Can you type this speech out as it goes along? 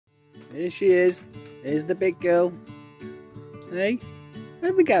Here she is. Here's the big girl. Hey,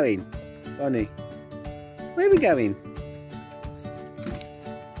 where are we going, Bonnie? Where are we going?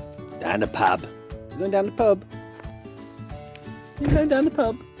 Down the pub. We're going down the pub. You're going down the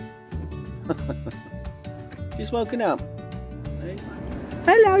pub. Just woken up. Hey.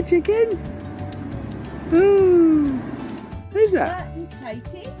 Hello, chicken. Ooh. Who's that? That is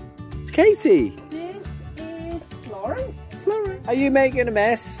Katie. It's Katie. This is Florence. Florence. Are you making a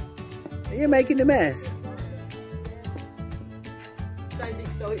mess? Are you making a mess? Don't be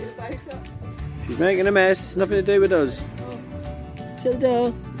excited about that. She's making a mess. Nothing to do with us. Shut the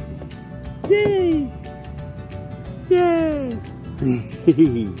door. Yay! Yay!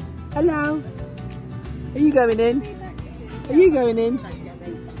 Hello. Are you going in? Are you going in?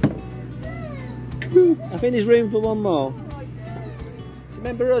 I think there's room for one more. Do you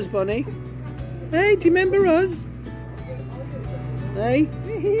remember us, Bonnie? Hey, do you remember us? Hey?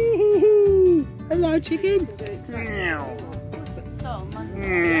 Hello, chicken. Meow.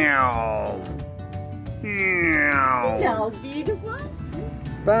 Meow. Meow. Hello, beautiful.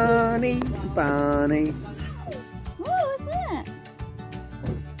 Bonnie, Bonnie. What was that?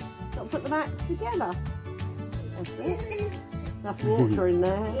 Got to put the mats together. That's it. That's water in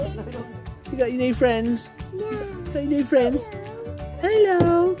there. You got your new friends? Got your new friends?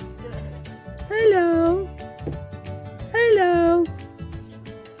 Hello. Hello. Hello.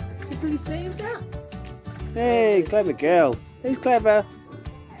 Can you see that? Hey, clever girl. Who's clever?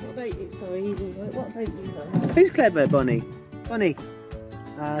 What about you? Sorry, what about you? Who's clever, Bonnie? Bonnie.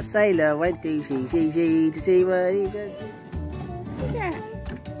 Sailor went to see what he does. Yeah.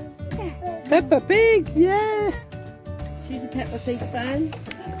 Peppa Pig, yeah. She's a Peppa Pig fan.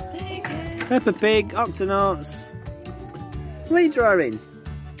 Peppa Pig, Octonauts. What are you drawing,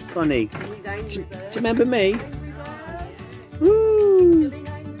 Bonnie? Do you remember me? Woo!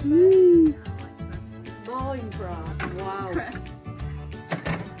 Woo! Minecraft. Wow.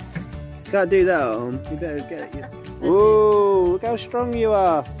 Can't do that at home. You better get it. Whoa! Look how strong you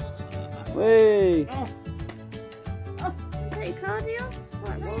are. Whee! Oh, take your cardio.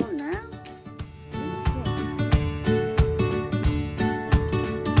 Quite warm now.